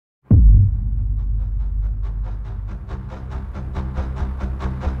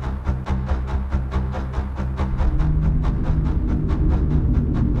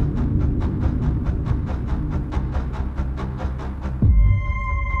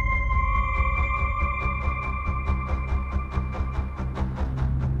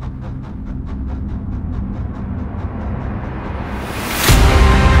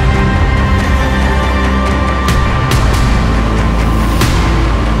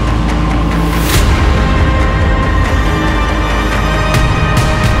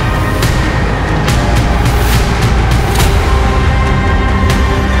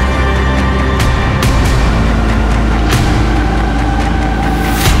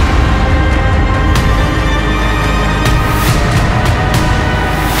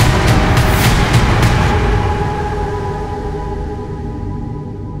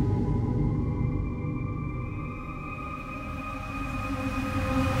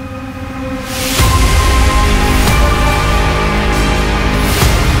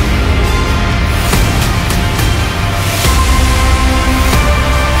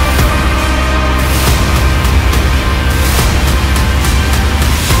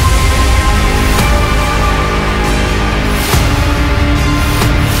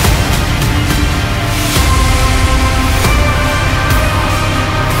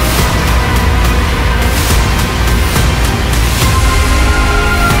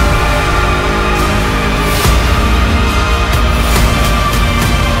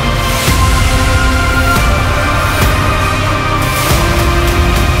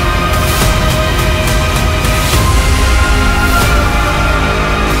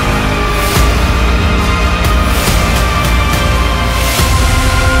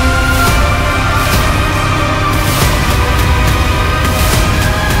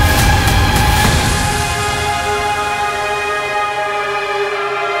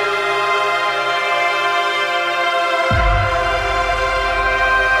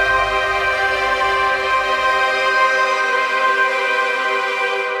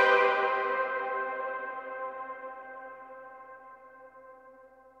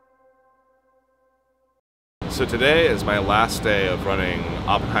So today is my last day of running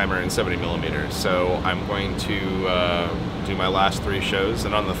Oppenheimer in 70mm, so I'm going to do my last 3 shows,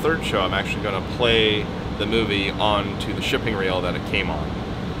 and on the 3rd show I'm actually going to play the movie onto the shipping reel that it came on.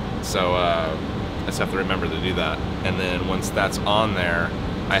 So I just have to remember to do that, and then once that's on there,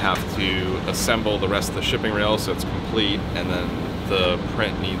 I have to assemble the rest of the shipping reel so it's complete, and then the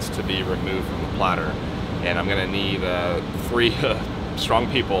print needs to be removed from the platter. And I'm going to need 3 strong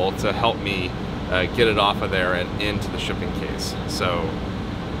people to help me get it off of there and into the shipping case. So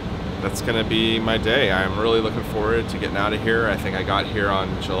that's going to be my day. I'm really looking forward to getting out of here. I think I got here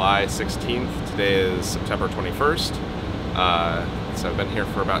on July 16th. Today is September 21st. So I've been here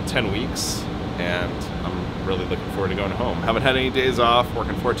for about 10 weeks, and I'm really looking forward to going home. Haven't had any days off,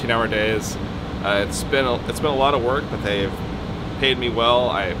 working 14-hour days. It's been a lot of work, but they've paid me well.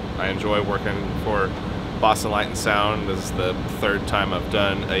 I enjoy working for Boston Light and Sound. This is the 3rd time I've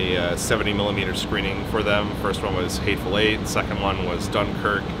done a 70mm screening for them. First one was Hateful Eight, second one was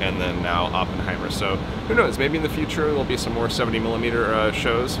Dunkirk, and then now Oppenheimer. So who knows, maybe in the future there'll be some more 70mm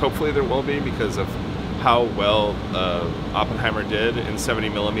shows. Hopefully there will be, because of how well Oppenheimer did in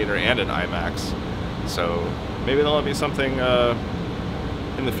 70mm and in IMAX. So maybe there'll be something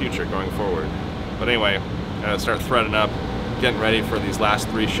in the future going forward. But anyway, I'm gonna start threading up, getting ready for these last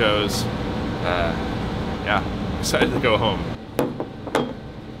 3 shows. Yeah, excited to go home.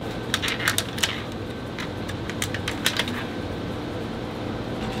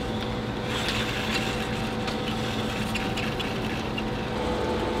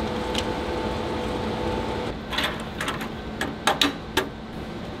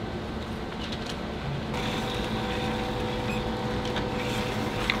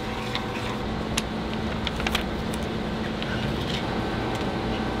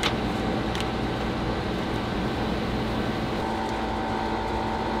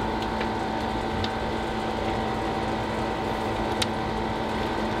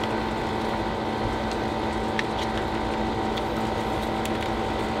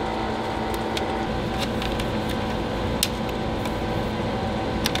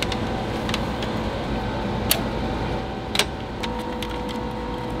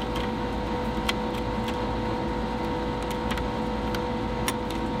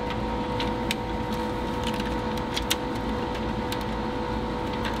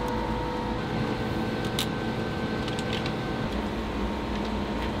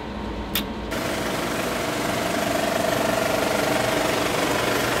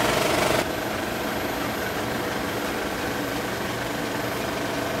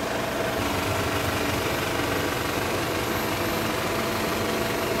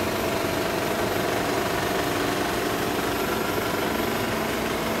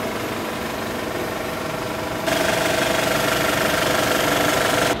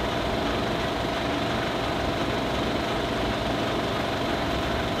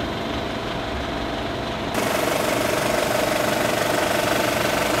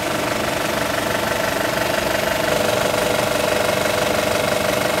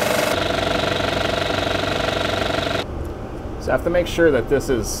 I have to make sure that this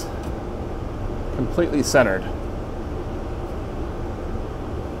is completely centered.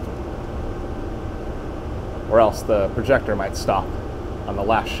 Or else the projector might stop on the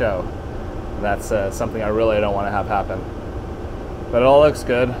last show. And that's something I really don't want to have happen. But it all looks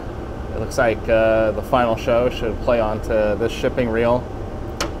good. It looks like the final show should play onto this shipping reel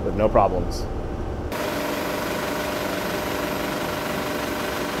with no problems.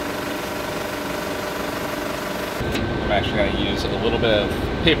 I'm actually going to use a little bit of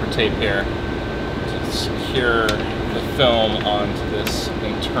paper tape here to secure the film onto this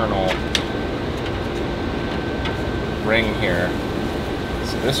internal ring here.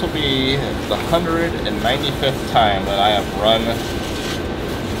 So this will be the 195th time that I have run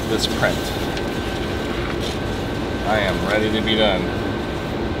this print. I am ready to be done.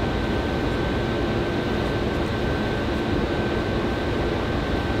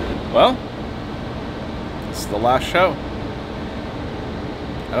 Well, the last show.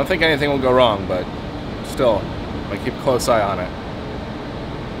 I don't think anything will go wrong, but still, I'm gonna keep a close eye on it.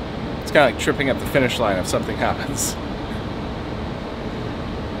 It's kind of like tripping up the finish line if something happens.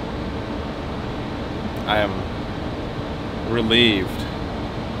 I am relieved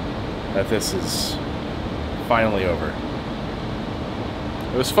that this is finally over.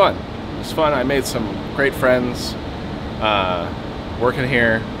 It was fun. It was fun. I made some great friends working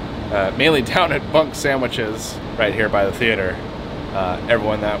here. Mainly down at Bunk Sandwiches, right here by the theater.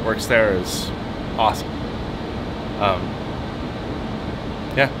 Everyone that works there is awesome.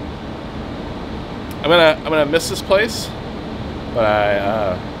 Yeah, I'm gonna miss this place, but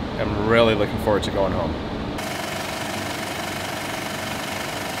I am really looking forward to going home.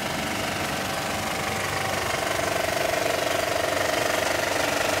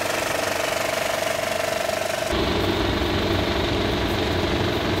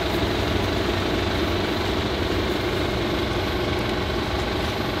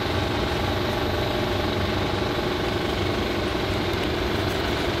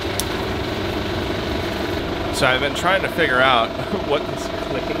 So I've been trying to figure out what this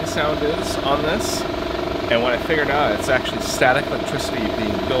clicking sound is on this, and what I figured out, it's actually static electricity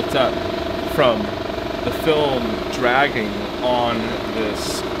being built up from the film dragging on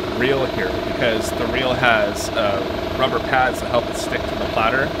this reel here, because the reel has rubber pads that help it stick to the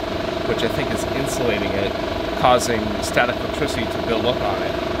platter, which I think is insulating it, causing static electricity to build up on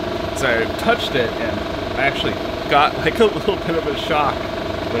it. So I touched it, and I actually got like a little bit of a shock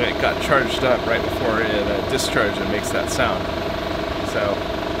when it got charged up right before it discharged and makes that sound. So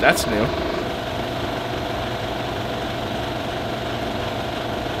that's new.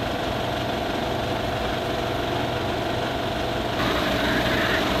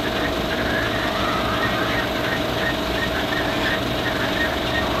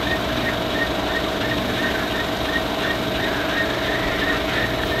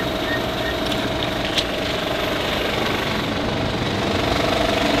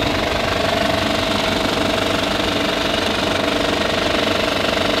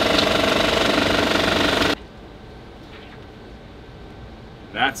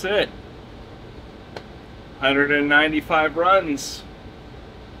 That's it. 195 runs.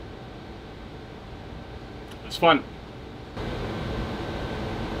 It was fun.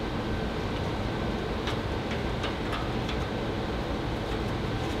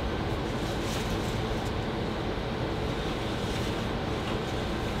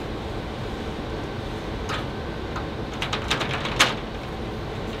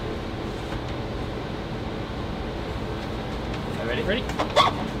 Ready?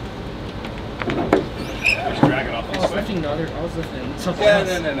 I was lifting something else.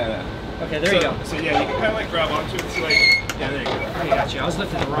 No. Okay, there you go. So yeah, you can kind of like grab onto it. So like, yeah, there you go. I got you. I was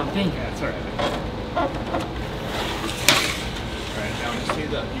lifting the wrong thing. Yeah, it's alright. Alright, now just see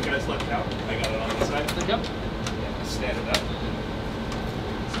that you guys left out. I got it on the side. There you go. Yeah, just stand it up.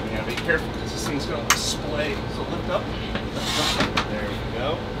 So you gotta be careful because this thing's gonna splay. So lift up. There we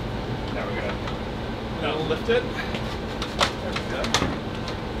go. Now we're gonna lift it. There we go.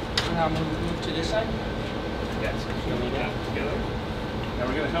 Now I'm gonna move to this side. Yeah, so we're gonna that together. Now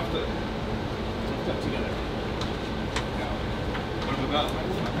we're gonna have to lift up together. Now, what about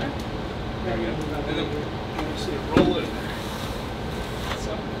okay? There we go. And then we'll sort of roll it.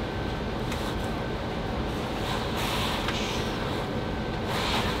 So.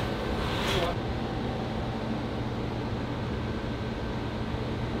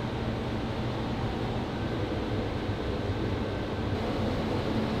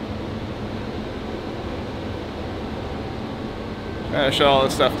 I'm gonna shut all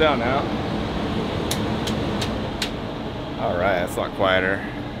this stuff down now. Alright, that's a lot quieter.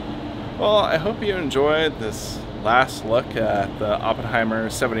 Well, I hope you enjoyed this last look at the Oppenheimer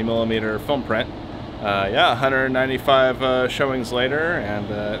 70mm film print. Yeah, 195 showings later,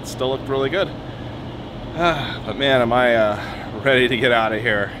 and it still looked really good. But man, am I ready to get out of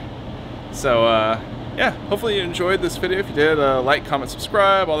here. So, yeah, hopefully you enjoyed this video. If you did, like, comment,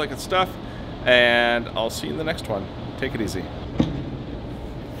 subscribe, all that good stuff. And I'll see you in the next one. Take it easy.